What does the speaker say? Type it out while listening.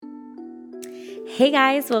Hey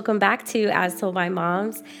guys, welcome back to As Told by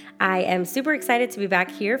Moms. I am super excited to be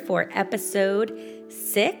back here for episode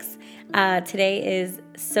 6. Today is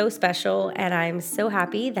so special, and I'm so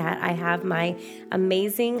happy that I have my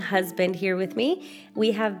amazing husband here with me.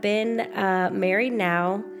 We have been married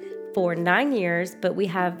now for 9 years, but we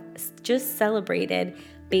have just celebrated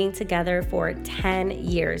being together for 10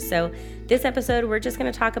 years. So this episode, we're just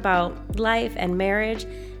going to talk about life and marriage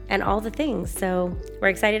and all the things. So we're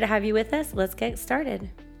excited to have you with us. Let's get started.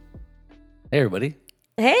 Hey, everybody.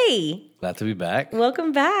 Hey, Glad to be back.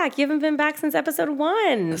 welcome back. You haven't been back since episode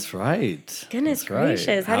 1. That's right. Goodness That's right.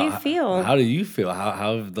 gracious. How do you feel? How do you feel? How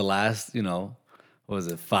have the last, what was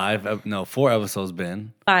it, 4 episodes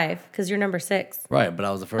been? 5, because you're number 6. Right, but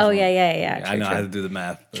I was the first Oh, one. yeah. I know I had to do the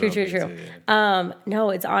math. True. Too, yeah. No,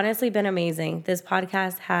 it's honestly been amazing. This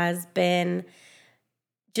podcast has been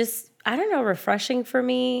just, I don't know, refreshing for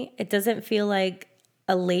me. It doesn't feel like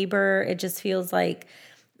a labor. It just feels like,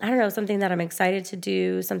 I don't know, something that I'm excited to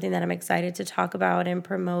do, something that I'm excited to talk about and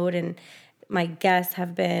promote. And my guests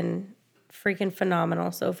have been freaking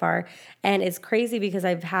phenomenal so far. And it's crazy because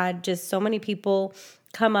I've had just so many people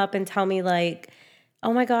come up and tell me like,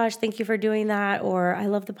 oh my gosh, thank you for doing that. Or I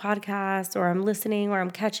love the podcast, or I'm listening, or I'm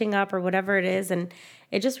catching up, or whatever it is. And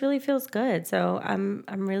it just really feels good. So I'm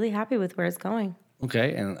really happy with where it's going.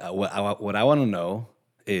 Okay, and what I want to know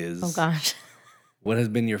is, Oh gosh. what has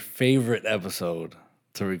been your favorite episode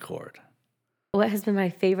to record? What has been my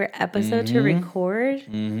favorite episode to record?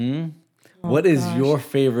 Mm-hmm. Oh, What is gosh. your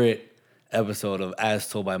favorite episode of As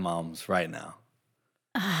Told by Moms right now?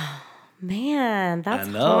 Man, that's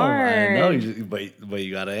I hard. know, but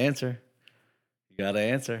you gotta answer. You gotta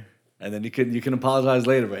answer, and then you can apologize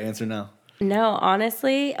later, but answer now. No,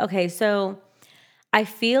 honestly, okay, so I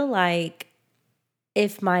feel like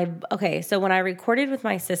so when I recorded with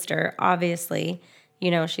my sister, obviously,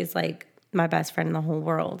 she's like my best friend in the whole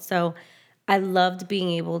world. So I loved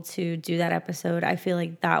being able to do that episode. I feel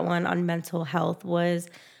like that one on mental health was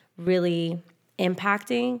really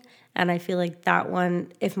impacting. And I feel like that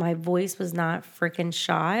one, if my voice was not freaking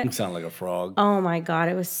shot, You sound like a frog. oh my God,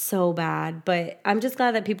 it was so bad. But I'm just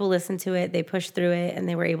glad that people listened to it. They pushed through it and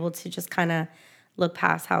they were able to just kind of look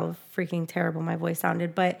past how freaking terrible my voice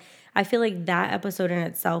sounded. But I feel like that episode in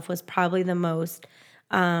itself was probably the most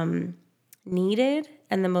needed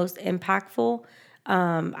and the most impactful.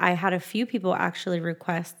 I had a few people actually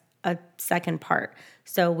request a second part.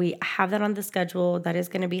 So we have that on the schedule. That is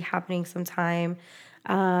going to be happening sometime,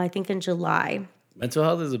 I think in July. Mental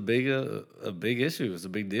health is a big issue. It's a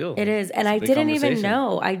big deal. It is. And It's a I big didn't even conversation.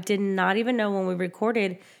 know. I did not even know when we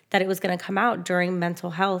recorded that it was going to come out during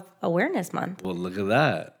Mental Health Awareness Month. Well, look at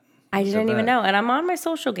that. I didn't even know. And I'm on my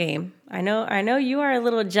social game. I know you are a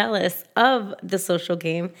little jealous of the social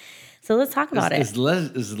game. So let's talk about It's it.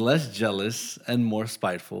 less jealous and more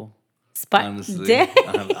spiteful. Honestly,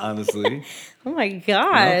 Dang. honestly, Oh my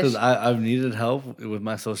gosh. because I've needed help with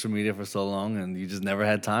my social media for so long, and you just never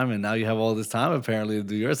had time, and now you have all this time apparently to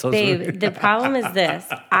do your social media. Babe, the problem is this.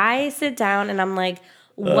 I sit down and I'm like,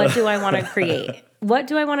 what do I want to create? What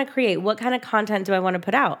do I want to create? What kind of content do I want to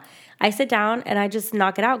put out? I sit down and I just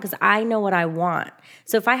knock it out because I know what I want.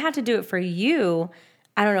 So if I had to do it for you,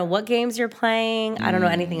 I don't know what games you're playing. I don't know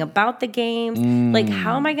anything about the games. Like,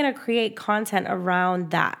 how am I going to create content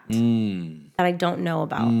around that that I don't know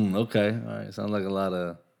about? Okay, all right. Sounds like a lot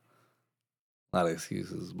of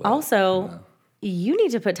excuses. But, Also, you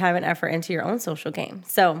need to put time and effort into your own social game.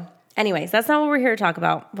 So, anyways, that's not what we're here to talk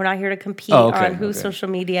about. We're not here to compete on who's social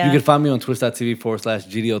media. You can find me on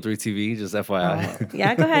twitch.tv/GDO3TV, just FYI.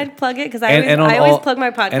 Yeah, go ahead, plug it, because I And on always all- plug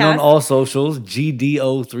my podcast. And on all socials,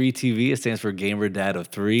 GDO3TV. It stands for Gamer Dad of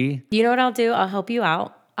 3. You know what I'll do? I'll help you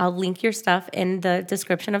out. I'll link your stuff in the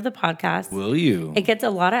description of the podcast. Will you? It gets a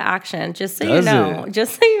lot of action, just so Does you know. it?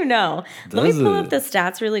 Just so you know. Let me Does pull up it? the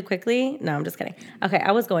stats really quickly. No, I'm just kidding. Okay,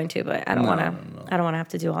 I was going to, but I don't want to. I don't want to have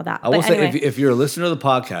to do all that. I will But say, anyway, if you're a listener of the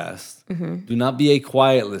podcast, do not be a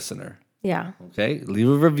quiet listener. yeah. Okay? Leave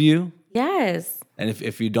a review. Yes. And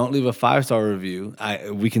if you don't leave a 5-star review,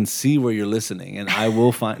 we can see where you're listening, and I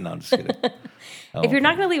will find. No, I'm just kidding. If you're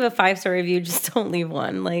not going to leave a 5-star review, just don't leave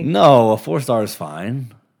one. Like, No, a 4-star is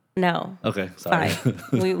fine. no. Okay, sorry.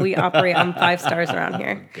 5. we operate on 5 stars around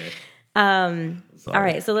here. Okay. All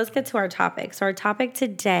right, so let's get to our topic. So our topic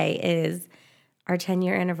today is our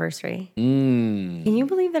 10-year anniversary. Can you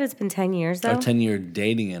believe that it's been 10 years, though? Our 10-year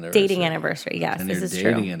dating anniversary. Dating anniversary, yes. 10-year This is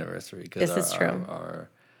dating true. anniversary. This is true. Our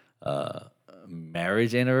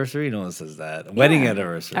marriage anniversary, no one says that. Wedding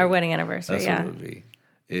anniversary. Our wedding anniversary, That's yeah. what it would be.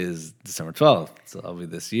 Is December 12th. So that'll be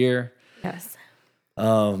this year. Yes.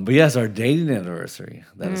 But yes, our dating anniversary.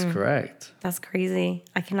 That is correct. That's crazy.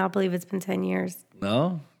 I cannot believe it's been 10 years.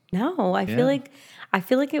 No? No, I Yeah. feel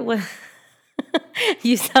like it was.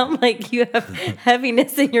 You sound like you have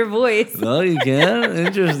heaviness in your voice. No, you can't?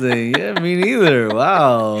 Interesting. Yeah, me neither.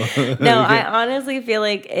 Wow. No, I honestly feel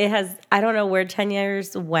like it has. I don't know where 10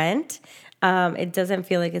 years went. It doesn't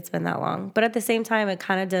feel like it's been that long, but at the same time, it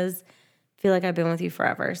kind of does feel like I've been with you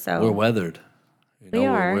forever. So We're weathered. We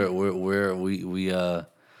are.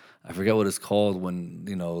 I forget what it's called when,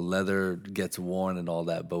 leather gets worn and all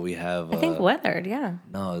that, but we have, I think weathered. Yeah.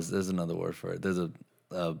 no, there's another word for it. There's a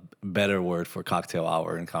better word for cocktail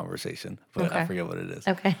hour in conversation, but I Okay. forget what it is.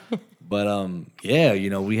 Okay. But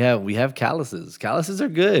yeah, we have calluses. Calluses are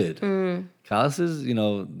good. Calluses,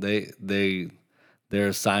 they're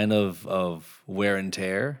a sign of wear and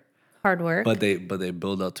tear, Hard work. but they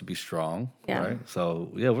build up to be strong. Yeah. Right.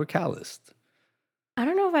 So yeah, we're calloused. I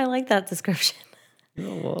don't know if I like that description.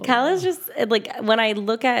 Well, Callus just like when I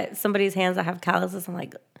look at somebody's hands that have calluses, I'm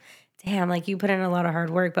like, damn, like you put in a lot of hard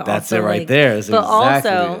work. But that's also, it right like, there. It's but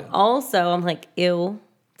exactly it. also, I'm like, ew,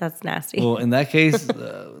 that's nasty. Well, in that case,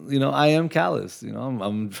 I am callous.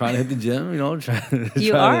 I'm trying to hit the gym.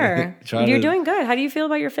 You are. You're doing good. How do you feel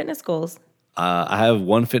about your fitness goals? I have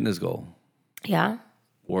one fitness goal: Yeah.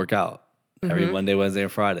 work out every Monday, Wednesday,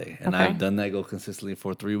 and Friday, and Okay. I've done that goal consistently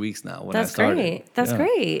for 3 weeks now. When That's I started, great. That's Yeah.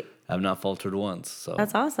 great. I've not faltered once. So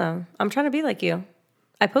That's awesome. I'm trying to be like you.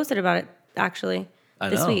 I posted about it actually I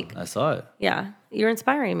this know. week. I saw it. Yeah, you're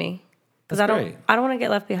inspiring me because That's I don't great. I don't want to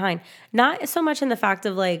get left behind. Not so much in the fact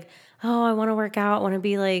of like, oh, I want to work out, I want to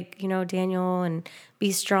be like, Daniel and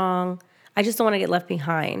be strong. I just don't want to get left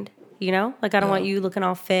behind, Like I don't want you looking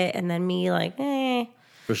all fit and then me like,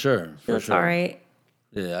 For sure. For looks sure. all right.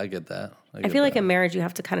 Yeah, I get that. I feel like in marriage you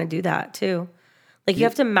have to kind of do that too. Like you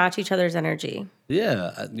have to match each other's energy,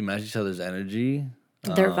 you match each other's energy.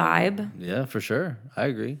 their vibe. Yeah, for sure. I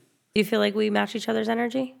agree. Do you feel like we match each other's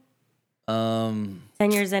energy? 10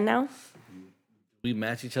 years in now? We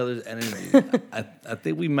match each other's energy. I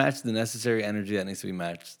think we match the necessary energy that needs to be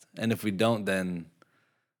matched. And if we don't, then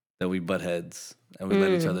we butt heads and we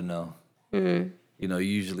let each other know. You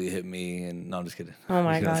usually hit me and no, I'm just kidding. Oh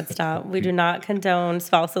my God, stop. We do not condone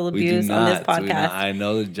spousal We do abuse on this not. We do podcast. not. I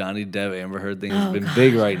know the Johnny Depp Amber Heard thing has been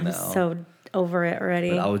big right now. So over it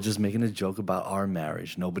already. But I was just making a joke about our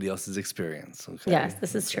marriage, nobody else's experience. Okay. Yes,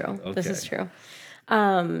 this is true. This is Okay.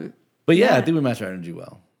 true. But yeah, I think we match our energy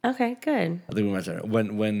well. Okay, good. I think we match our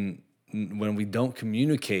when we don't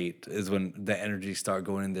communicate is when the energies start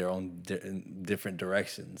going in their own in different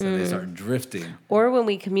directions and they start drifting. Or when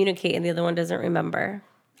we communicate and the other one doesn't remember.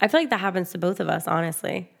 I feel like that happens to both of us,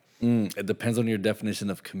 honestly. It depends on your definition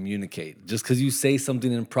of communicate. Just because you say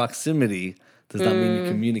something in proximity does not mean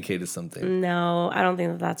you communicated something. No, I don't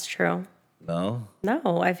think that that's true. No?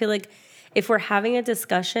 No, I feel like if we're having a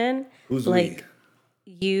discussion, Who's like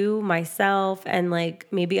you, myself, and like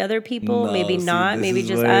maybe other people, No, maybe see, not, this maybe is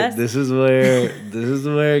just where- us. This is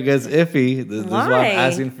where it gets iffy. This is why Why? I'm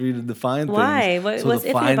asking for you to define things. Why? What's the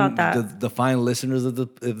iffy about that? The fine listeners of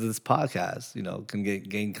this podcast, can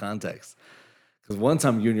gain context. Because one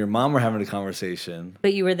time you and your mom were having a conversation.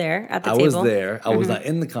 But you were there at the I table. was there. I was not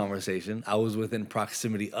in the conversation. I was within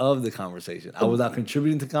proximity of the conversation. I was not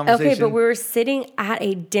contributing to the conversation. Okay, but we were sitting at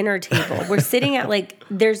a dinner table. We're sitting at like,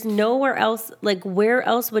 there's nowhere else. Like, where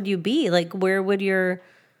else would you be? Like, where would your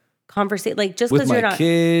conversation? Like, just with because my you're not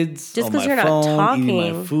kids, just on 'cause my you're not phone, eating my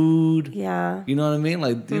talking. food. Yeah. You know what I mean?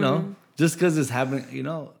 Like, just because it's happening,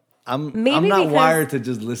 I'm Maybe not because- wired to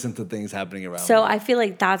just listen to things happening around So me. I feel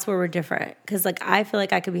like that's where we're different. Because like I feel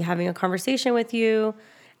like I could be having a conversation with you,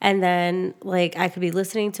 and then like I could be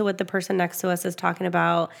listening to what the person next to us is talking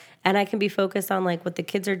about, and I can be focused on like what the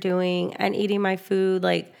kids are doing and eating my food.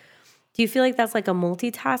 Like, do you feel like that's like a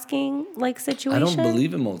multitasking like I situation? don't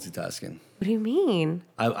believe in multitasking. What do you mean?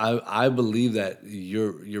 I believe that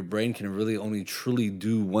your brain can really only truly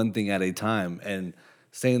do one thing at a time. And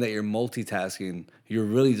saying that you're multitasking, you're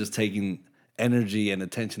really just taking energy and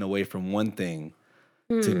attention away from one thing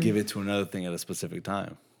to give it to another thing at a specific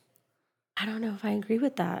time. I don't know if I agree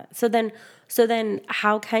with that. So then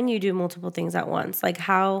how can you do multiple things at once? Like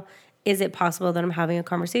how is it possible that I'm having a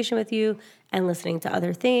conversation with you and listening to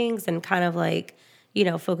other things and kind of like,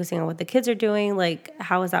 focusing on what the kids are doing? Like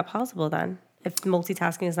how is that possible then? If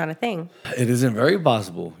multitasking is not a thing. It isn't very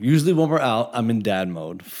possible. Usually when we're out, I'm in dad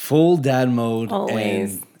mode, full dad mode.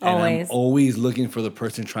 Always. And Always. I'm always looking for the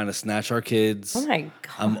person trying to snatch our kids. Oh my God.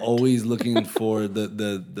 I'm always looking for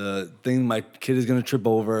the thing my kid is going to trip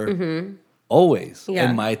over. Always. Yeah.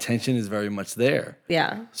 And my attention is very much there.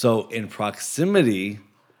 Yeah. So in proximity,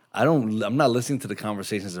 I'm not listening to the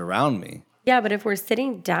conversations around me. Yeah, but if we're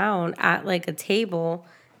sitting down at like a table,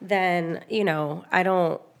 then, I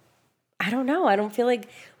don't know. I don't feel like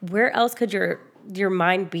where else could your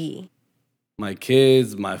mind be? My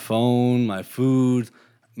kids, my phone, my food,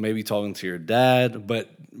 maybe talking to your dad, but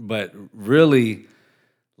really,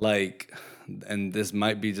 like, and this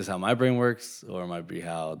might be just how my brain works, or it might be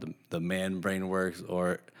how the man brain works,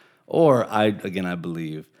 or I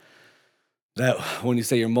believe that when you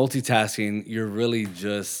say you're multitasking, you're really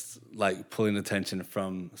just like pulling attention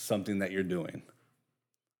from something that you're doing.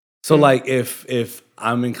 So like if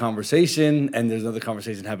I'm in conversation and there's another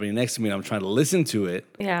conversation happening next to me and I'm trying to listen to it,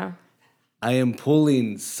 Yeah. I am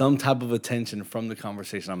pulling some type of attention from the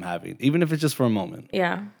conversation I'm having, even if it's just for a moment.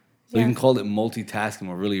 Yeah. So you can call it multitasking,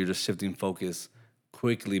 where really you're just shifting focus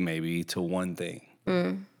quickly maybe to one thing.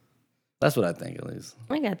 That's what I think, at least.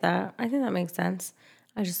 I get that. I think that makes sense.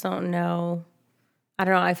 I just don't know. I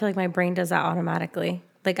don't know. I feel like my brain does that automatically.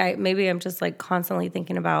 Like maybe I'm just like constantly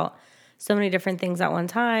thinking about so many different things at one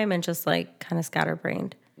time and just like kind of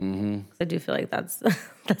scatterbrained. Mm-hmm. I do feel like that's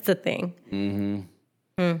that's a thing. Mm-hmm.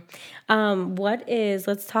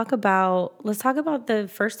 Let's talk about the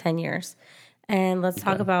first 10 years, and let's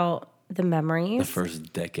talk about the memories. The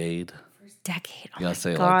first decade. Decade. Oh You gotta my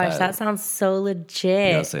say it gosh, like that sounds so legit.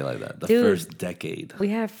 You gotta say it like that. The Dude, first decade. We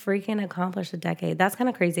have freaking accomplished a decade. That's kind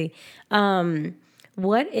of crazy.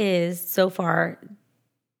 What is so far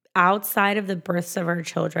outside of the births of our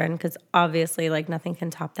children? Because obviously, like nothing can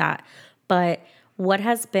top that. But what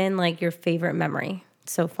has been like your favorite memory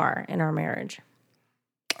so far in our marriage?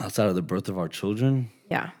 Outside of the birth of our children?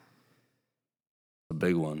 Yeah. A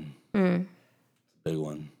big one. Big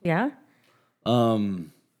one. Yeah?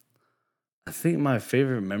 I think my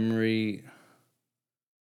favorite memory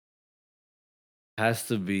has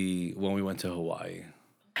to be when we went to Hawaii.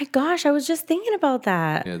 My gosh, I was just thinking about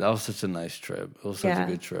that. Yeah, that was such a nice trip. It was such a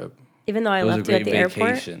good trip. Even though I left you at the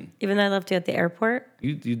airport. Even though I left you at the airport.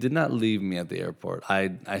 You did not leave me at the airport.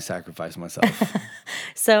 I sacrificed myself.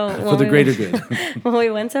 So for the greater good. When we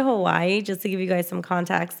went to Hawaii, just to give you guys some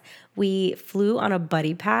context, we flew on a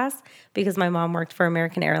buddy pass because my mom worked for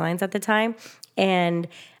American Airlines at the time. And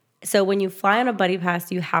so when you fly on a buddy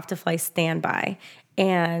pass, you have to fly standby.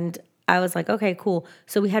 And I was like, okay, cool.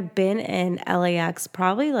 So we had been in LAX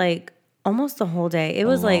probably like almost the whole day. It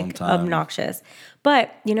was like obnoxious.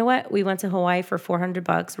 But you know what? We went to Hawaii for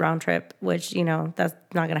 $400 round trip, which, that's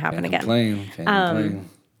not going to happen again. Can't complain.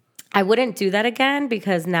 I wouldn't do that again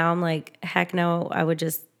because now I'm like, heck no, I would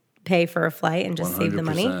just pay for a flight and just save the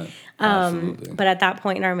money. But at that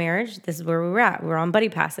point in our marriage, this is where we were at. We were on buddy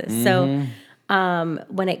passes. So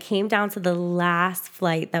when it came down to the last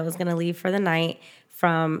flight that was going to leave for the night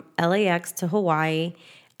from LAX to Hawaii,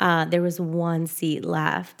 there was one seat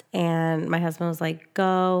left. And my husband was like,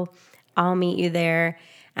 go, I'll meet you there.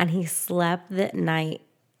 And he slept that night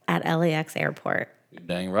at LAX airport. You're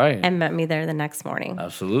dang right. And met me there the next morning.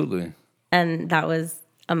 Absolutely. And that was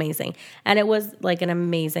amazing. And it was like an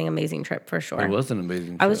amazing, amazing trip for sure. It was an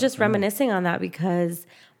amazing trip. I was just reminiscing on that because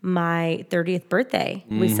my 30th birthday,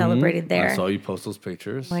 we celebrated there. I saw you post those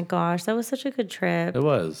pictures. Oh my gosh, that was such a good trip. It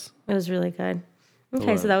was. It was really good.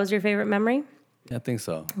 Okay, so that was your favorite memory? Yeah, I think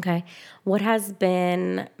so. Okay. What has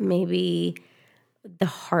been maybe the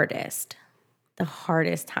hardest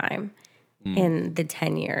time in the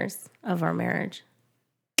 10 years of our marriage?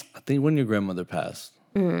 I think when your grandmother passed.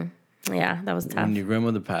 Yeah, that was tough. When your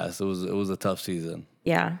grandmother passed, it was a tough season.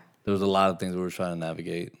 Yeah. There was a lot of things we were trying to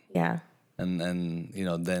navigate. Yeah. And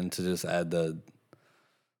then to just add the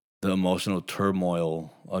emotional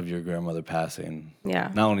turmoil of your grandmother passing.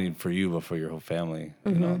 Yeah. Not only for you but for your whole family.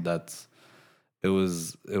 It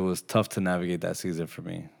was tough to navigate that season for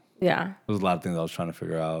me. Yeah. There was a lot of things I was trying to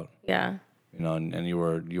figure out. Yeah. And you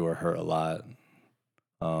were hurt a lot.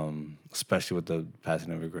 Especially with the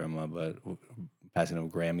passing of your grandma, but passing of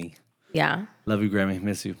Grammy. Yeah. Love you, Grammy.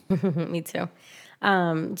 Miss you. Me too.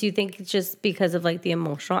 Do you think just because of like the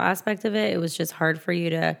emotional aspect of it, it was just hard for you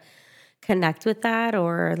to connect with that,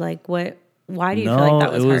 or like why do you feel like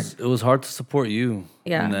that was hard? It was hard to support you.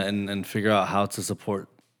 Yeah. And figure out how to support,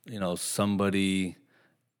 somebody,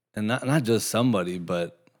 and not just somebody,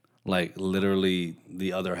 but like literally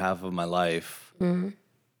the other half of my life.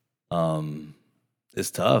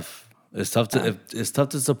 It's tough. It's tough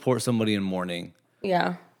to support somebody in mourning.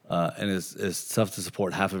 Yeah. And it's tough to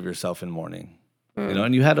support half of yourself in mourning.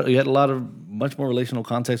 And you had a lot of much more relational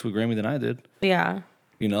context with Grammy than I did. Yeah.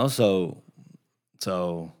 So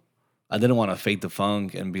I didn't want to fake the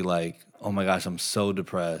funk and be like, oh my gosh, I'm so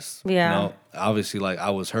depressed. Yeah. Obviously, like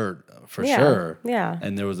I was hurt for sure. Yeah.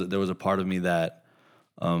 And there was a part of me that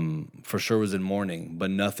for sure was in mourning,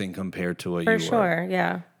 but nothing compared to what you were. For sure,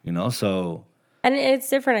 yeah. You know, so And it's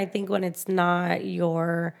different, I think, when it's not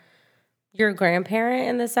your grandparent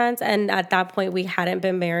in the sense. And at that point, we hadn't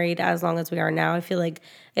been married as long as we are now. I feel like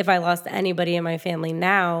if I lost anybody in my family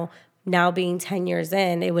now being 10 years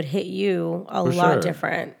in, it would hit you a for lot sure,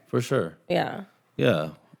 different. for sure, Yeah. yeah.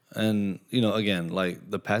 And you know, again, like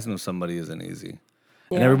the passing of somebody isn't easy,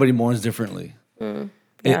 and Yeah. everybody mourns differently.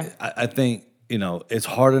 Yeah. I think, you know, it's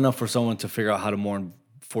hard enough for someone to figure out how to mourn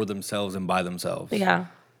for themselves and by themselves. Yeah.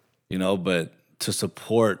 You know, but to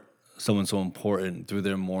support someone so important through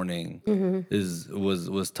their mourning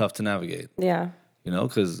was tough to navigate. Yeah. You know,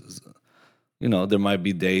 because you know there might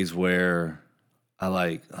be days where I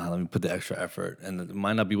like let me put the extra effort, and it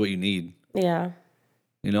might not be what you need. Yeah.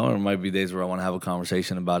 You know, or there might be days where I want to have a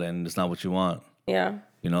conversation about it, and it's not what you want. Yeah.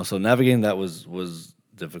 You know, so navigating that was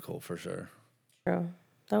difficult for sure. True.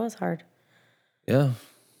 That was hard. Yeah.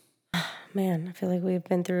 Man, I feel like we've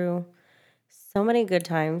been through so many good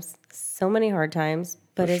times, so many hard times,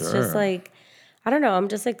 but For it's just sure. like, I don't know, I'm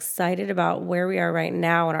just excited about where we are right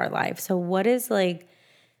now in our life. So what is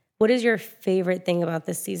your favorite thing about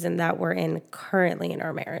this season that we're in currently in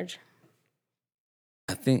our marriage?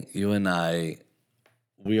 I think you and I,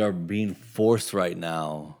 we are being forced right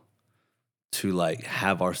now to like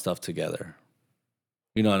have our stuff together.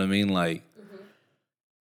 You know what I mean? Like,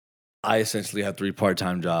 I essentially have 3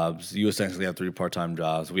 part-time jobs. You essentially have 3 part-time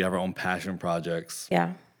jobs. We have our own passion projects,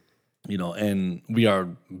 Yeah. you know, and we are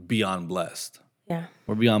beyond blessed. Yeah.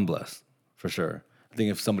 We're beyond blessed, for sure. I think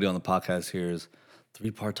if somebody on the podcast hears 3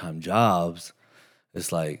 part-time jobs,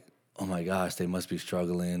 it's like, oh my gosh, they must be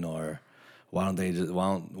struggling, or why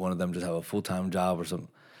don't one of them just have a full-time job or something?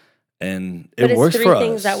 And But it it's works three for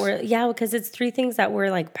things us. because it's 3 things that we're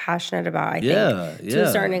like passionate about, I Yeah, think, to a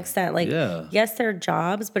yeah, certain extent. Like, yeah. yes, they're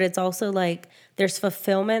jobs, but it's also like there's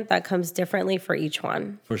fulfillment that comes differently for each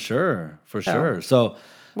one. For sure, for sure. So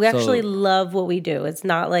We actually love what we do. It's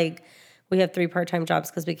not like we have 3 part-time jobs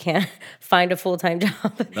because we can't find a full-time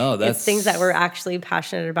job. No, It's things that we're actually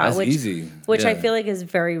passionate about, that's which easy. which I Yeah. feel like is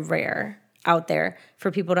very rare out there for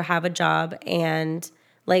people to have a job and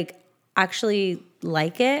like actually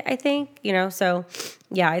like it, I think, you know. So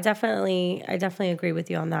yeah, I definitely agree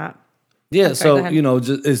with you on that. Yeah, go so ahead. you know,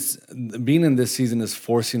 just it's being in this season is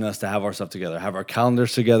forcing us to have our stuff together, have our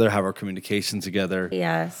calendars together, have our communication together.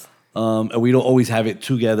 Yes. And we don't always have it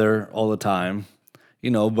together all the time,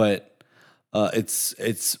 you know. But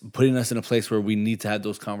it's putting us in a place where we need to have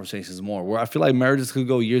those conversations more. Where I feel like marriages could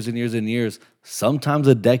go years and years and years, sometimes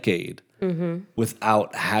a decade,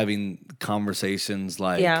 without having conversations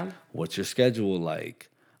like, Yeah. "What's your schedule like?"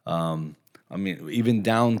 I mean, even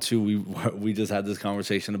down to we just had this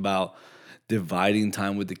conversation about dividing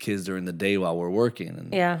time with the kids during the day while we're working,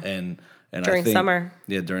 and Yeah. and During I think, summer.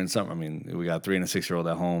 yeah, during summer. I mean, we got a 3 and a 6-year-old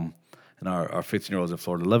at home, and our 15-year-old's in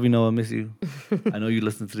Florida. Love you, Noah. Miss you. I know you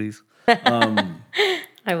listen to these.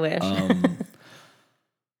 I wish.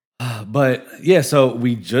 But yeah, so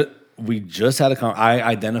we just had I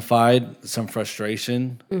identified some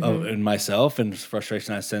frustration in myself and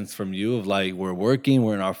frustration I sensed from you of like we're working,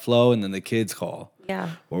 we're in our flow, and then the kids call. Yeah.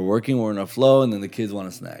 We're working, we're in our flow, and then the kids want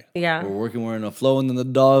a snack. Yeah. We're working, we're in a flow, and then the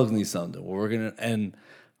dogs need something. We're working, and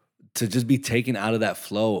to just be taken out of that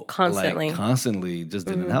flow Constantly. like constantly just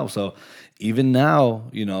didn't help. So even now,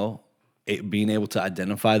 you know, being able to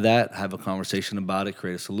identify that, have a conversation about it,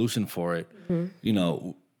 create a solution for it, you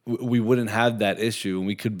know, we wouldn't have that issue, and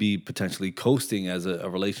we could be potentially coasting as a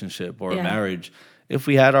relationship or a Yeah. marriage if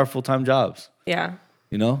we had our full-time jobs, Yeah.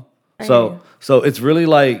 you know? hear So you. so it's really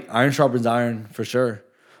like iron sharpens iron for sure.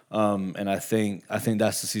 And I think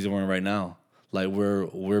that's the season we're in right now. Like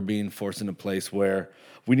we're being forced in a place where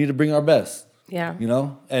we need to bring our best, Yeah. you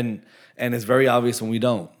know? And it's very obvious when we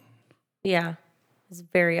don't. Yeah. It's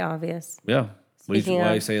very obvious. Yeah. Why Speaking you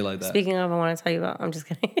of- say it like that? Speaking of, I want to tell you about. I'm just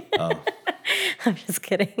kidding. Oh, I'm just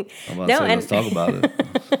kidding. I'm about to say, let's talk about it.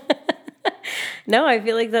 No, I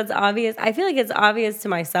feel like that's obvious. I feel like it's obvious to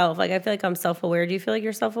myself. Like I feel like I'm self-aware. Do you feel like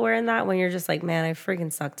you're self-aware in that when you're just like, man, I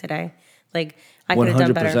freaking suck today? Like I could have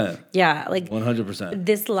done better. 100%. Yeah, like 100%.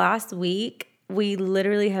 this last week we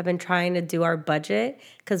literally have been trying to do our budget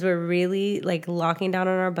because we're really like locking down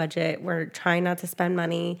on our budget. We're trying not to spend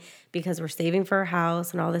money because we're saving for a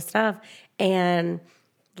house and all this stuff. And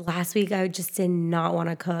last week I just did not want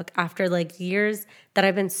to cook after like years that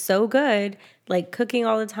I've been so good, like cooking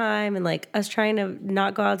all the time and like us trying to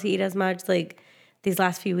not go out to eat as much. Like these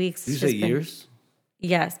last few weeks. Did you it's say just been- years?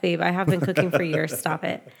 Yes, babe. I have been cooking for years. Stop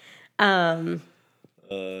it. But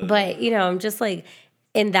you know, I'm just like,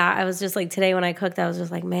 in that, I was just like, today when I cooked, I was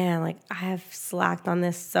just like, man, like I have slacked on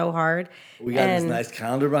this so hard. We got this nice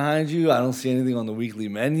calendar behind you. I don't see anything on the weekly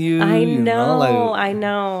menu. I you know, like, I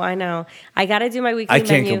know. I got to do my weekly I menu.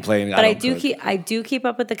 can't complain. But I I don't do cook. keep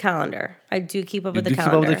up with the calendar. I do keep up with the do keep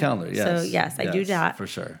calendar. up with the calendar, yes. So yes, I do that. For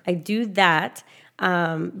sure. I do that.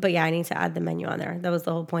 But yeah, I need to add the menu on there. That was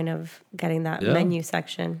the whole point of getting that menu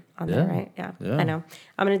section on there, right? Yeah, I know.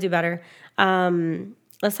 I'm going to do better.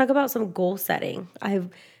 Let's talk about some goal setting. I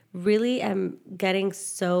really am getting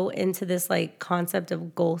so into this like concept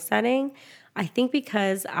of goal setting. I think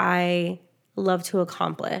because I love to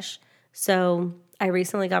accomplish. So I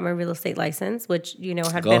recently got my real estate license, which,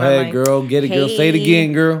 had Go been on ahead, my... girl. Get it, girl. Say it Hey,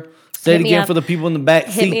 again, girl. Say it hit me again up. for the people in the back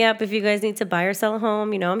Hit seat. me up if you guys need to buy or sell a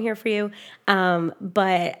home. I'm here for you.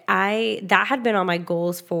 But that had been on my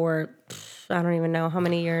goals for, I don't even know how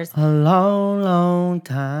many years. A long, long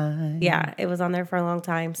time. Yeah, it was on there for a long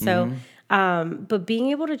time. So, but being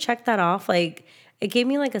able to check that off, like, it gave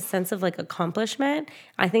me like a sense of like accomplishment.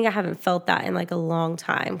 I think I haven't felt that in like a long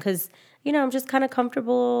time because, I'm just kind of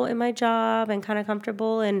comfortable in my job and kind of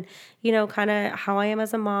comfortable and, kind of how I am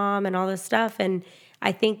as a mom and all this stuff. And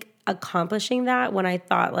I think accomplishing that when I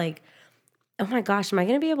thought like, oh my gosh, am I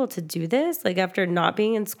going to be able to do this? Like after not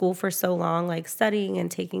being in school for so long, like studying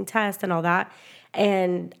and taking tests and all that.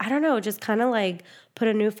 And I don't know, just kind of like put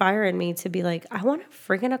a new fire in me to be like, I want to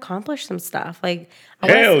freaking accomplish some stuff. Like,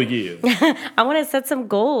 yeah. I want to set some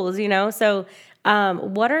goals, So,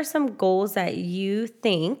 what are some goals that you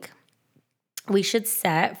think we should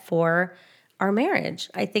set for our marriage?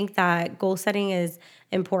 I think that goal setting is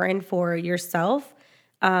important for yourself,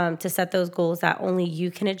 to set those goals that only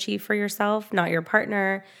you can achieve for yourself, not your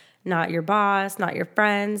partner, not your boss, not your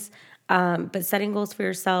friends. But setting goals for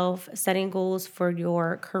yourself, setting goals for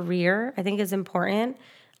your career, I think is important.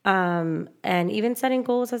 And even setting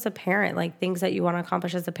goals as a parent, like things that you want to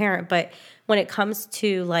accomplish as a parent. But when it comes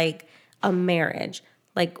to like a marriage,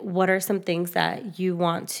 like what are some things that you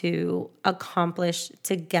want to accomplish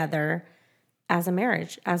together as a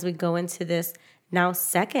marriage as we go into this now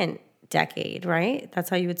second decade, right? That's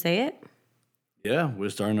how you would say it? Yeah, we're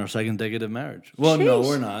starting our second decade of marriage. Well, no,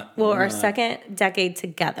 we're not. Well, we're our not. second decade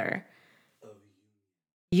together.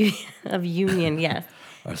 Of union, yes.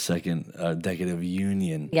 Our second decade of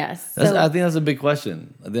union. Yes. I think that's a big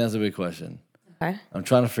question. Okay. I'm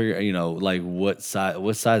trying to figure, like what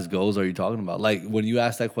size goals are you talking about? Like when you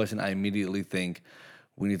ask that question, I immediately think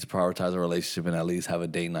we need to prioritize our relationship and at least have a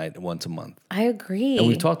date night once a month. I agree. And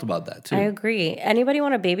we've talked about that too. I agree. Anybody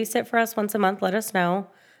want to babysit for us once a month? Let us know,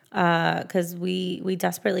 because we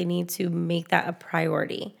desperately need to make that a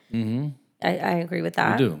priority. Mm-hmm. I agree with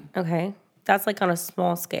that. We do. Okay, that's like on a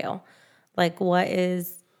small scale. Like what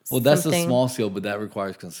is? Well, that's a small scale, but that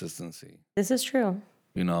requires consistency. This is true.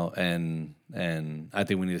 And I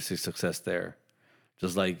think we need to see success there.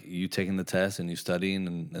 Just like you taking the test and you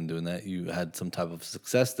studying and doing that, you had some type of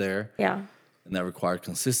success there. Yeah. And that required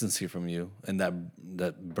consistency from you, and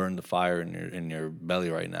that burned the fire in your belly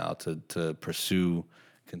right now to pursue,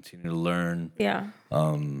 continue to learn. Yeah.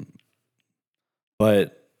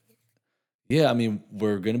 But yeah, I mean,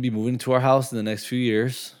 we're gonna be moving to our house in the next few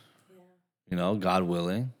years. God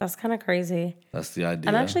willing. That's kind of crazy. That's the idea.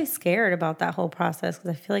 I'm actually scared about that whole process because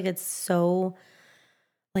I feel like it's so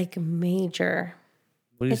like major.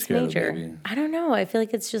 What are you It's scared major. of, baby? I don't know. I feel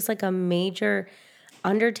like it's just like a major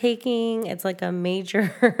undertaking. It's like a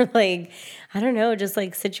major, like, I don't know, just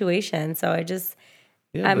like situation. So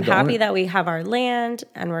I'm happy that we have our land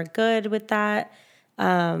and we're good with that.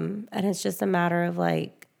 And it's just a matter of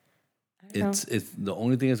like, it's the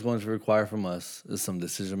only thing it's going to require from us is some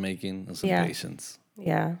decision making and some patience.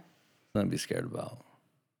 Yeah. Nothing to be scared about.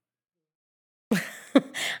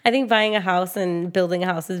 I think buying a house and building a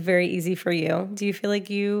house is very easy for you. Do you feel like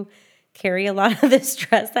you carry a lot of the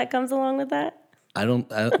stress that comes along with that?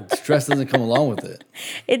 Stress doesn't come along with it.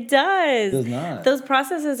 It does. It does not. Those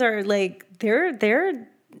processes are like, they're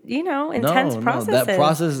intense processes. No, that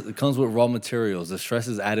process comes with raw materials. The stress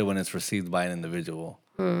is added when it's received by an individual.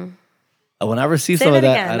 When I received Say some of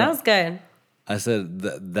that, again. That was good. I said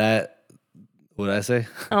that. What did I say?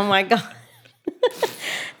 Oh my God.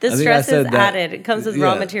 The stress is added. It comes with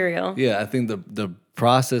raw material. Yeah, I think the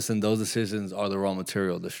process and those decisions are the raw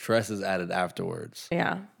material. The stress is added afterwards.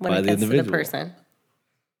 Yeah, when it gets to the person.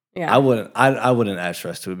 Yeah, I wouldn't add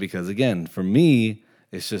stress to it because again, for me,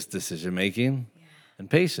 it's just decision making and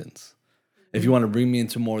patience. If you want to bring me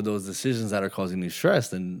into more of those decisions that are causing you stress,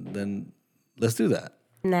 then let's do that.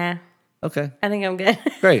 Nah. Okay. I think I'm good.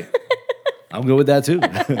 Great. I'm good with that too.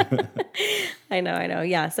 I know.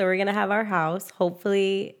 Yeah. So we're going to have our house.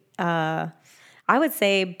 Hopefully, I would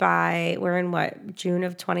say we're in what, June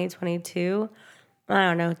of 2022? I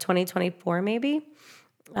don't know, 2024 maybe.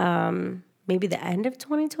 Maybe the end of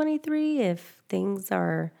 2023 if things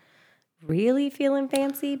are really feeling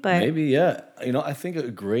fancy. But Maybe, yeah. I think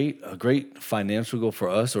a great financial goal for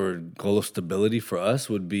us, or goal of stability for us,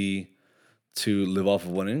 would be to live off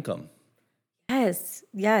of one income.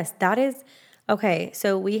 yes, that is okay.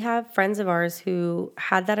 So we have friends of ours who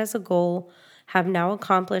had that as a goal, have now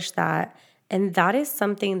accomplished that. And that is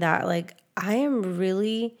something that, like, I am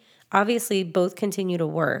really obviously both continue to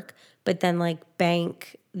work, but then like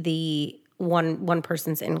bank the one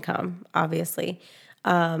person's income, obviously,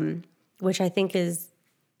 which I think is,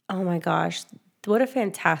 oh my gosh, what a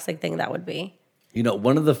fantastic thing that would be.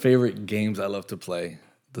 One of the favorite games I love to play,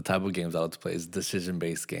 the type of games I love to play, is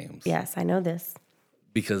decision-based games. Yes, I know this.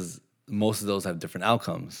 Because most of those have different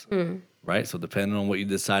outcomes, right? So depending on what you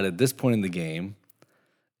decide at this point in the game,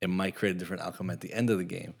 it might create a different outcome at the end of the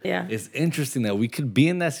game. Yeah. It's interesting that we could be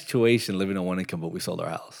in that situation living on one income, but we sold our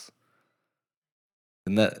house.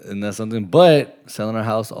 And that's something. But selling our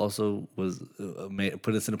house also was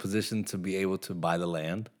put us in a position to be able to buy the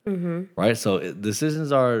land, right? So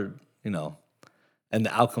decisions are, and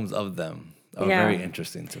the outcomes of them are very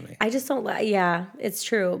interesting to me. I just don't yeah, it's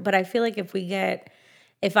true. But I feel like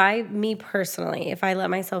me personally, if I let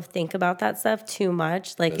myself think about that stuff too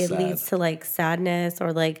much, like That's it leads to like sadness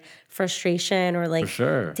or like frustration or like, For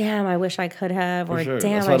sure. damn, I wish I could have, or For sure.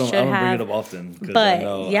 damn, That's why I should I don't have. bring it up often. But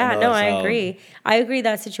I I agree. I agree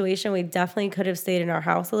that situation, we definitely could have stayed in our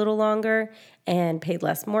house a little longer and paid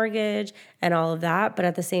less mortgage and all of that. But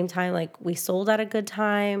at the same time, like, we sold at a good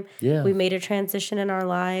time. Yeah. We made a transition in our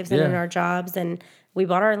lives and in Yeah. our jobs, and we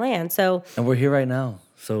bought our land. So, And we're here right now.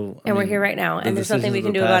 So we're here right now, and there's nothing we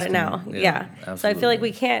can do about it now. Yeah. So I feel like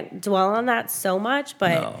we can't dwell on that so much,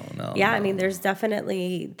 but I mean, there's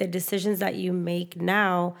definitely the decisions that you make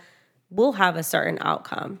now will have a certain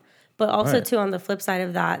outcome. But also Right. too, on the flip side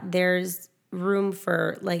of that, there's room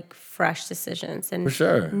for like fresh decisions and For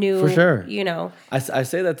sure. new, For sure. I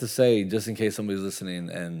say that to say, just in case somebody's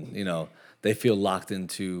listening and, they feel locked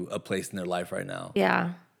into a place in their life right now.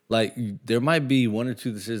 Yeah. Like, there might be one or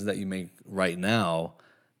two decisions that you make right now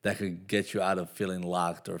that could get you out of feeling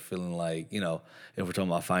locked, or feeling like, if we're talking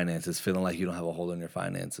about finances, feeling like you don't have a hold on your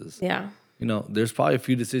finances. Yeah. There's probably a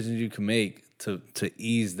few decisions you can make to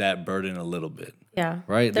ease that burden a little bit. Yeah.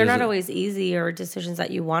 Right? They're There's not always easy or decisions that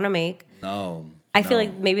you want to make. No. I feel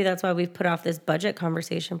like maybe that's why we've put off this budget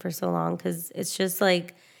conversation for so long, because it's just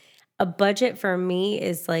like a budget for me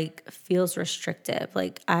is like feels restrictive.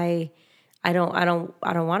 Like I don't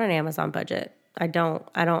want an Amazon budget. I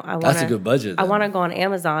want That's a good budget. I want to go on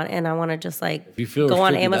Amazon and I want to just like If you feel go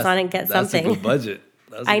on restricted, Amazon and get something. That's a good budget.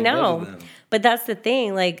 That's a I good know. budget then. But that's the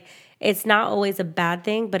thing. Like, it's not always a bad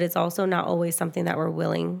thing, but it's also not always something that we're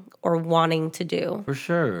willing or wanting to do. For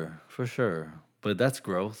sure. But that's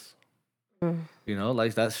growth.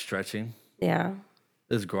 Like, that's stretching. Yeah.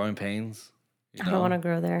 There's growing pains. I don't want to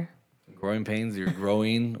grow there. Growing pains, you're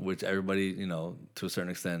growing, which everybody, to a certain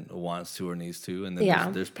extent wants to or needs to. And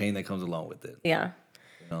then there's pain that comes along with it. Yeah.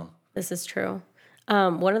 This is true.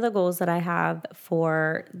 One of the goals that I have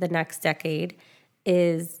for the next decade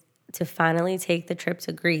is to finally take the trip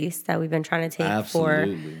to Greece that we've been trying to take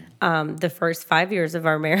Absolutely. for the first 5 years of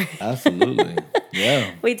our marriage. Absolutely.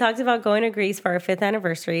 Yeah. We talked about going to Greece for our 5th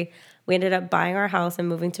anniversary. We ended up buying our house and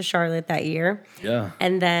moving to Charlotte that year. Yeah.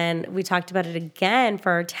 And then we talked about it again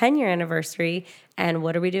for our 10-year anniversary. And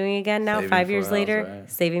what are we doing again now, Saving 5 for years a house, later?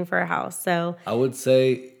 right. Saving for a house. So I would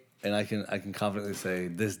say, and I can confidently say,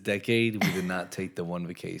 this decade we did not take the one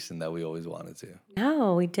vacation that we always wanted to.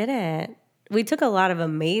 no, we didn't. We took a lot of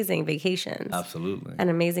amazing vacations Absolutely. and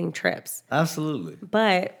amazing trips, Absolutely.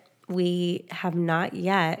 but we have not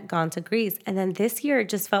yet gone to Greece. And then this year, it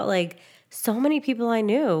just felt like so many people I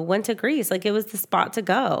knew went to Greece. Like, it was the spot to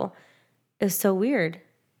go. It was so weird.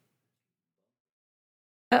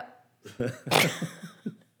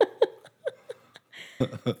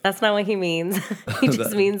 That's not what he means. He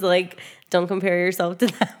just means, like, don't compare yourself to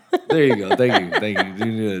them. There you go. Thank you.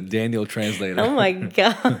 You need a Daniel translator. Oh my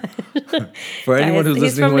God. For anyone who's He's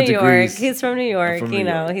listening from who went New to York. Greece. He's from New York. from You New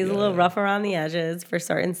know, York, he's a little rough around the edges for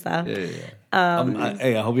certain stuff. Yeah.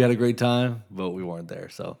 Hey, I hope you had a great time, but we weren't there.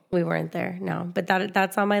 So We weren't there, no. But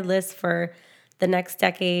that's on my list for the next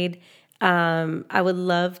decade. I would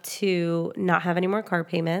love to not have any more car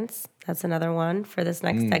payments. That's another one for this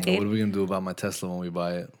next decade. what are we gonna do about my Tesla when we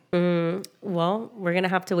buy it? Well, we're going to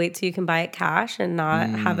have to wait till you can buy it cash and not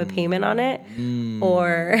have a payment on it.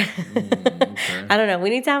 Or, Okay. I don't know. We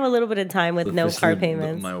need to have a little bit of time with no car Officially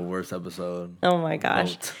payments. My worst episode. Oh my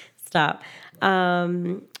gosh. Vote. Stop.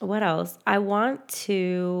 What else? I want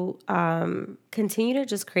to continue to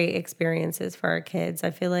just create experiences for our kids.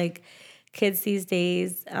 I feel like kids these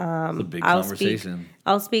days, It's a big conversation.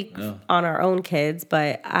 I'll speak on our own kids,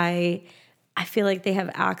 but I feel like they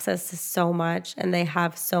have access to so much and they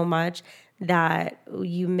have so much that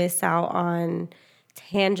you miss out on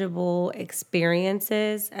tangible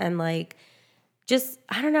experiences and like just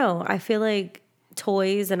I don't know. I feel like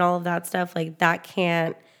toys and all of that stuff like that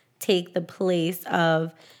can't take the place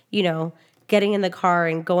of, getting in the car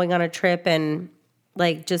and going on a trip and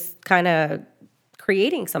like just kind of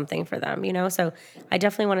creating something for them. So I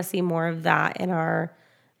definitely want to see more of that in our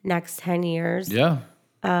next 10 years Yeah.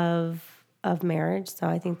 of marriage. So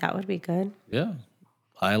I think that would be good. Yeah.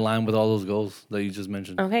 I align with all those goals that you just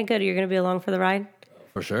mentioned. Okay, good. You're going to be along for the ride,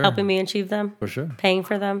 For sure. helping me achieve them, For sure. paying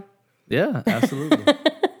for them. Yeah, absolutely.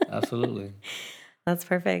 Absolutely. That's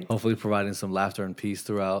perfect. Hopefully providing some laughter and peace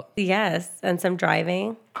throughout. Yes, and some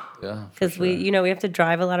driving Yeah. because we have to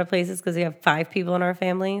drive a lot of places because we have 5 people in our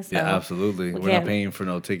family. So Yeah, absolutely. We're not can't- paying for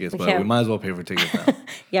no tickets, but can't- we might as well pay for tickets now.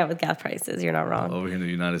 yeah, with gas prices, you're not wrong. Over here in the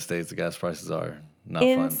United States, the gas prices are not fun.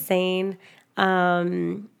 Insane.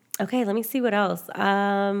 Okay, let me see what else.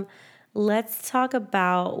 Let's talk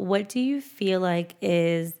about what do you feel like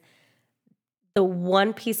is the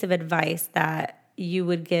one piece of advice that you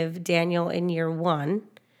would give Daniel in year 1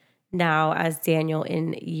 now as Daniel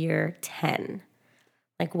in year 10?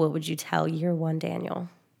 Like, what would you tell year 1 Daniel?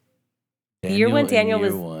 Year 1 Daniel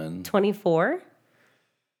was 24.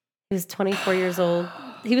 He was 24 years old.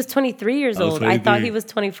 He was 23 years old. I thought he was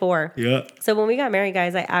 24. Yeah. So when we got married,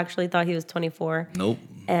 guys, I actually thought he was 24. Nope.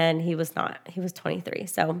 And he was not. He was 23.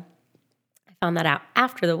 So I found that out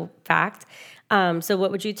after the fact. So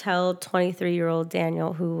what would you tell 23-year-old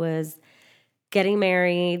Daniel who was getting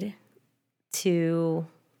married to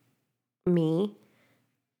me?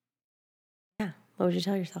 Yeah. What would you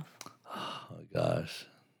tell yourself? Oh my gosh.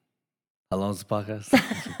 How long is the podcast?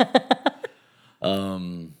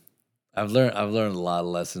 I've learned a lot of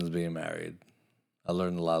lessons being married.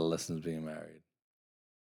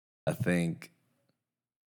 I think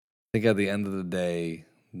at the end of the day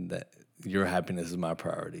that your happiness is my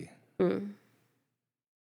priority.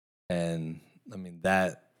 And I mean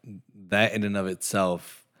that in and of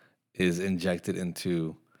itself is injected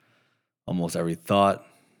into almost every thought,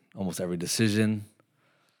 almost every decision,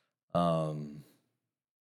 almost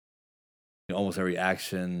every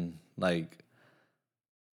action. Like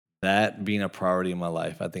that being a priority in my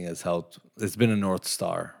life, I think has helped. It's been a North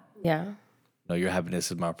Star. Yeah. No, your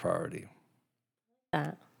happiness is my priority.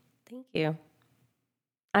 That. Thank you.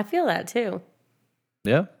 I feel that too.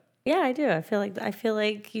 Yeah. Yeah, I do. I feel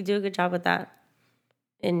like you do a good job with that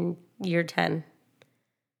in year 10.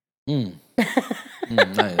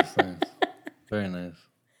 Nice. Very nice.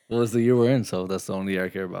 Well, it's the year we're in, so that's the only year I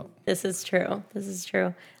care about. This is true.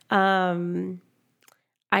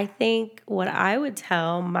 I think what I would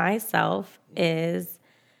tell myself is,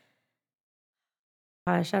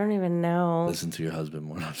 gosh, I don't even know. Listen to your husband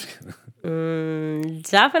more. No, I'm just kidding.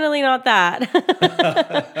 Definitely not that.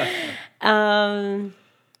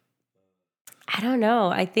 I don't know.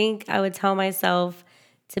 I think I would tell myself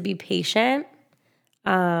to be patient,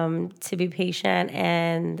 and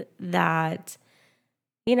that,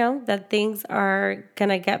 that things are going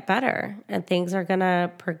to get better and things are going to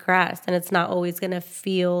progress. And it's not always going to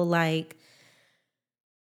feel like,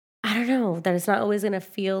 I don't know, that it's not always going to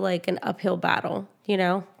feel like an uphill battle,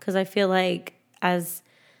 because I feel like as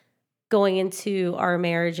going into our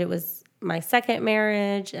marriage, it was my second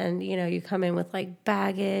marriage, and you come in with like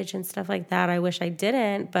baggage and stuff like that. I wish I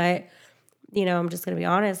didn't, but I'm just gonna be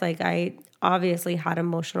honest, like I obviously had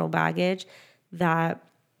emotional baggage that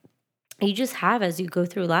you just have as you go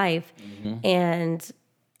through life. And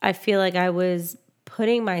I feel like I was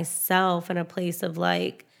putting myself in a place of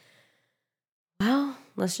like, well,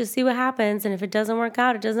 let's just see what happens, and if it doesn't work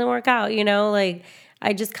out, it doesn't work out, like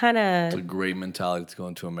I just kind of. It's a great mentality to go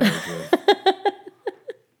into a marriage with.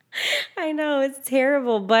 I know, it's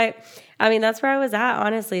terrible, but I mean, that's where I was at,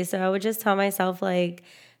 honestly. So I would just tell myself, like,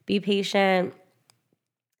 be patient.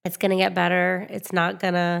 It's going to get better. It's not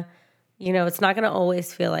going to, it's not going to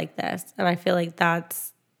always feel like this. And I feel like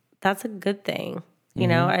that's a good thing.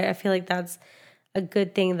 I feel like that's a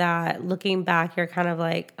good thing that looking back, you're kind of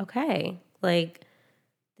like, okay, like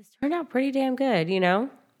this turned out pretty damn good,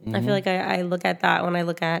 I feel like I look at that when I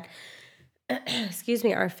look at, excuse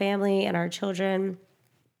me, our family and our children.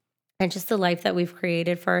 And just the life that we've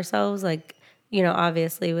created for ourselves, like,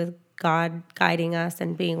 obviously with God guiding us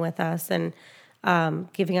and being with us and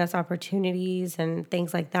giving us opportunities and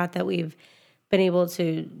things like that we've been able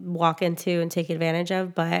to walk into and take advantage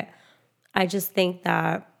of. But I just think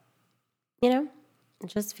that, I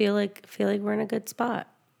just feel like we're in a good spot.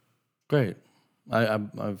 Great. I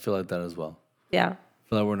feel like that as well. Yeah. I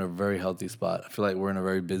feel like we're in a very healthy spot. I feel like we're in a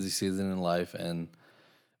very busy season in life, and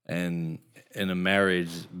in a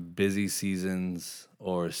marriage, busy seasons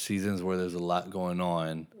or seasons where there's a lot going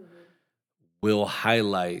on will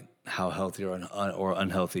highlight how healthy or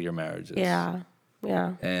unhealthy your marriage is. Yeah.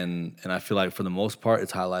 Yeah. And I feel like for the most part,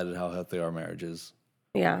 it's highlighted how healthy our marriage is.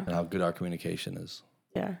 Yeah. And how good our communication is.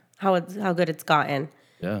 Yeah. How good it's gotten.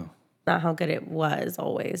 Yeah. Not how good it was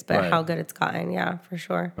always, but how good it's gotten. Yeah, for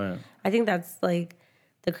sure. Right. I think that's like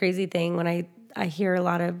the crazy thing when I hear a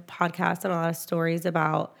lot of podcasts and a lot of stories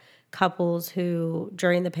about couples who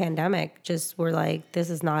during the pandemic just were like, this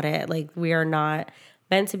is not it. Like, we are not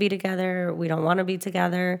meant to be together. We don't want to be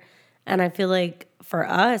together. And I feel like for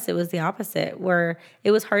us, it was the opposite, where it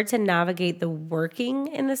was hard to navigate the working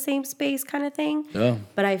in the same space kind of thing. Yeah.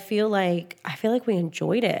 But I feel like we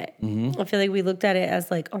enjoyed it. Mm-hmm. I feel like we looked at it as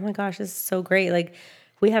like, oh my gosh, this is so great. Like,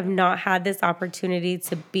 we have not had this opportunity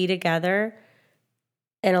to be together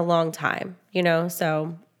in a long time,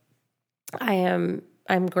 So I'm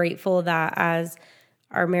grateful that as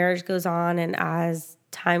our marriage goes on and as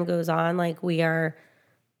time goes on, like, we are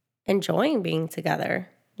enjoying being together.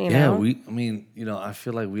 Yeah, I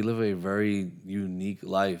feel like we live a very unique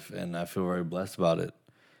life, and I feel very blessed about it.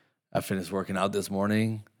 I finished working out this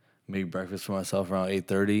morning, made breakfast for myself around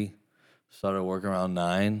 8:30, started work around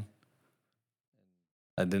 9.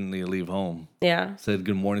 I didn't need to leave home. Yeah. Said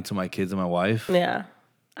good morning to my kids and my wife. Yeah.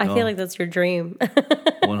 I feel like that's your dream.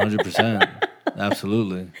 100%.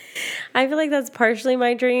 Absolutely. I feel like that's partially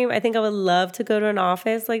my dream. I think I would love to go to an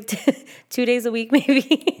office like 2 days a week,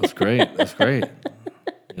 maybe. That's great. That's great.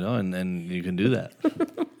 And you can do that.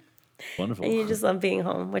 Wonderful. And you just love being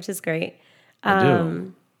home, which is great. I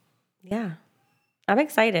do. Yeah. I'm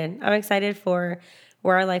excited. I'm excited for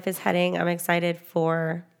where our life is heading. I'm excited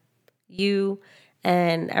for you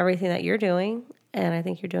and everything that you're doing. And I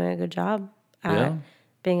think you're doing a good job at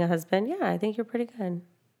being a husband. Yeah, I think you're pretty good.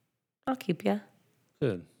 I'll keep you.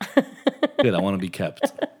 Good. Good. I want to be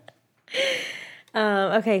kept.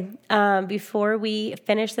 Okay. Before we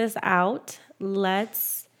finish this out,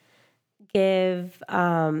 let's give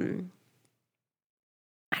I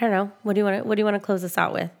don't know. What do you want to close this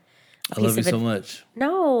out with? I love you so much.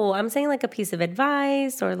 No, I'm saying like a piece of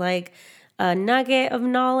advice or like a nugget of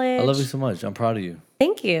knowledge. I love you so much. I'm proud of you.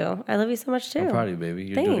 Thank you. I love you so much too. I'm proud of you, baby.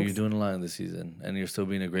 You're Thanks. doing a lot in this season, and you're still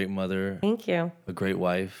being a great mother. Thank you. A great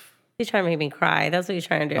wife. You're trying to make me cry. That's what you're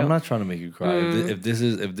trying to do. I'm not trying to make you cry. If this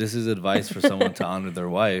is advice for someone to honor their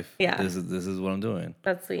wife, this is what I'm doing.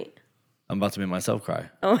 That's sweet. I'm about to make myself cry.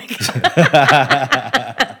 Oh my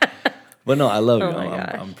God. But no, I love you.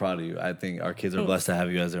 I'm proud of you. I think our kids are blessed to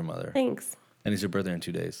have you as their mother. Thanks. And it's your birthday in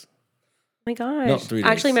 2 days. Oh my gosh. No, 3 days.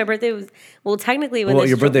 Actually, my birthday was, technically when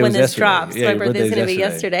your birthday was this yesterday. drops, my birthday's going to be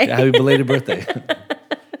yesterday. Yeah, happy belated birthday.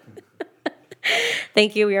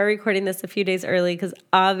 Thank you. We are recording this a few days early because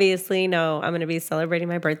obviously, I'm going to be celebrating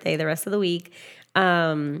my birthday the rest of the week. You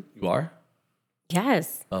are?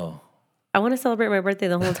 Yes. Oh. I want to celebrate my birthday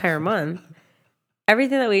the whole entire month.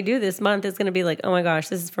 Everything that we do this month is going to be like, oh my gosh,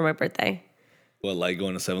 this is for my birthday. Well, like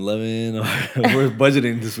going to 7-Eleven or we're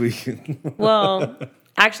budgeting this week. Well,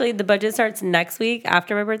 actually, the budget starts next week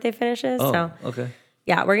after my birthday finishes. Oh, so, okay.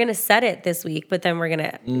 Yeah, we're going to set it this week, but then we're going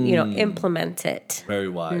to, implement it. Very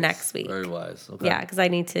wise. Next week. Very wise. Okay. Yeah, because I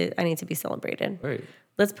need to be celebrated. Great.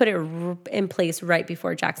 Let's put it in place right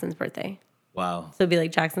before Jackson's birthday. Wow. So it'd be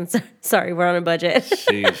like, Jackson, sorry, we're on a budget.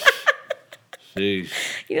 Sheesh.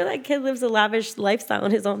 That kid lives a lavish lifestyle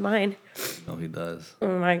in his own mind. No, he does.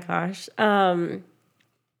 Oh my gosh.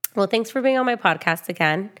 Well, thanks for being on my podcast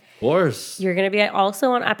again. Of course. You're going to be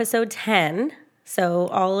also on episode 10. So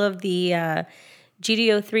all of the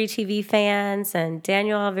GDO3 TV fans and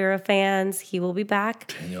Daniel Alvera fans, he will be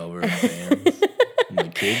back. Daniel Alvera fans. My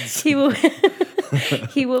kids.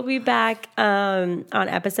 He will be back on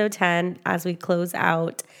episode 10 as we close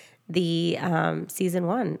out the season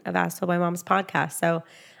 1 of Ask Told by Mom's podcast. So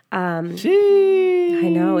I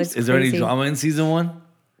know it's Is there any drama in season 1?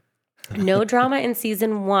 No drama in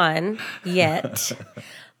season 1 yet.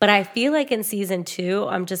 But I feel like in season 2,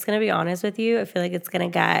 I'm just going to be honest with you, I feel like it's going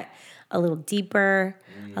to get a little deeper,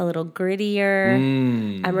 a little grittier.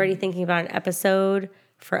 I'm already thinking about an episode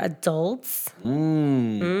for adults.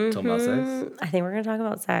 Talking about sex? I think we're going to talk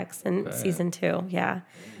about sex in season 2. Yeah.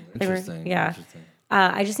 Interesting. Interesting.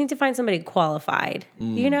 I just need to find somebody qualified.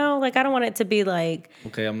 I don't want it to be like...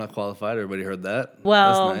 Okay, I'm not qualified. Everybody heard that?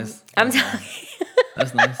 Well, that's nice. I'm talking...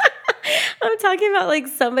 That's nice. I'm talking about like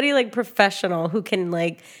somebody like professional who can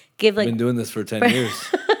like give like... I've been doing this for 10 years.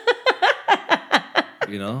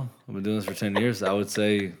 You know, I've been doing this for 10 years. I would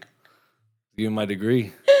say, give my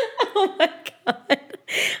degree. Oh my God.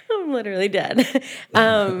 I'm literally dead.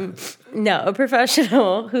 No, a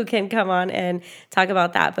professional who can come on and talk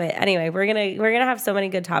about that. But anyway, we're gonna have so many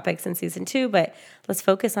good topics in season 2, but let's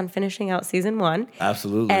focus on finishing out season 1.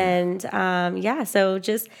 Absolutely. And so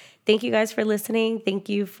just thank you guys for listening. Thank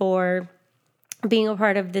you for being a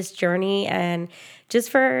part of this journey and just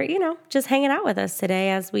for, just hanging out with us today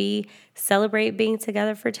as we celebrate being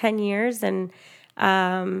together for 10 years. And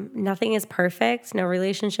nothing is perfect. No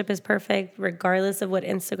relationship is perfect, regardless of what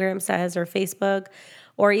Instagram says or Facebook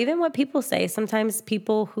or even what people say. Sometimes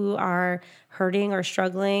people who are hurting or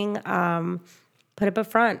struggling put up a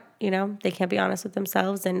front. They can't be honest with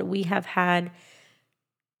themselves. And we have had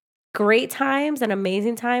great times and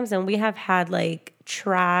amazing times, and we have had like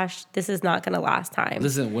trash. This is not going to last time.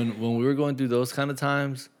 Listen, when we were going through those kind of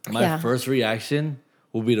times, my first reaction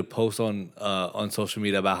will be to post on social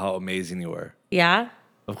media about how amazing you were. Yeah.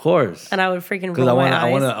 Of course. And I would freaking roll my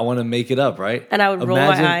eyes. I want to make it up, right? And I would roll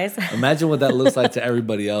my eyes. Imagine what that looks like to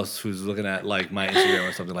everybody else who's looking at like my Instagram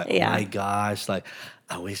or something like, oh my gosh, like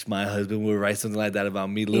I wish my husband would write something like that about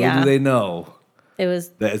me. Little do they know.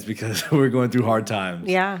 That it's because we're going through hard times.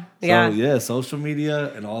 Yeah. So social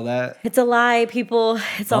media and all that. It's a lie, people.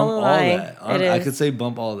 It's all a lie. All that. I could say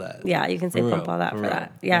bump all that. Yeah, you can say bump all that for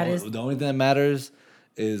that. Yeah, it is. The only thing that matters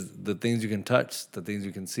is the things you can touch, the things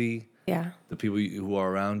you can see. Yeah. The people who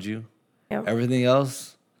are around you. Yep. Everything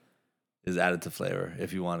else is added to flavor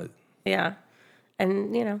if you want it. Yeah.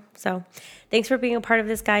 And, so thanks for being a part of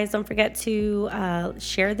this, guys. Don't forget to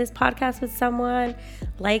share this podcast with someone,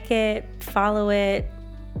 like it, follow it,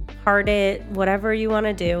 heart it, whatever you want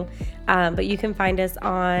to do. But you can find us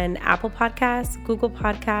on Apple Podcasts, Google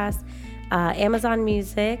Podcasts, Amazon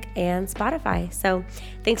Music, and Spotify. So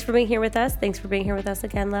thanks for being here with us. Thanks for being here with us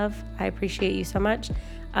again, love. I appreciate you so much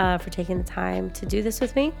for taking the time to do this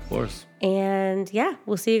with me. Of course. And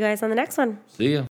we'll see you guys on the next one. See ya.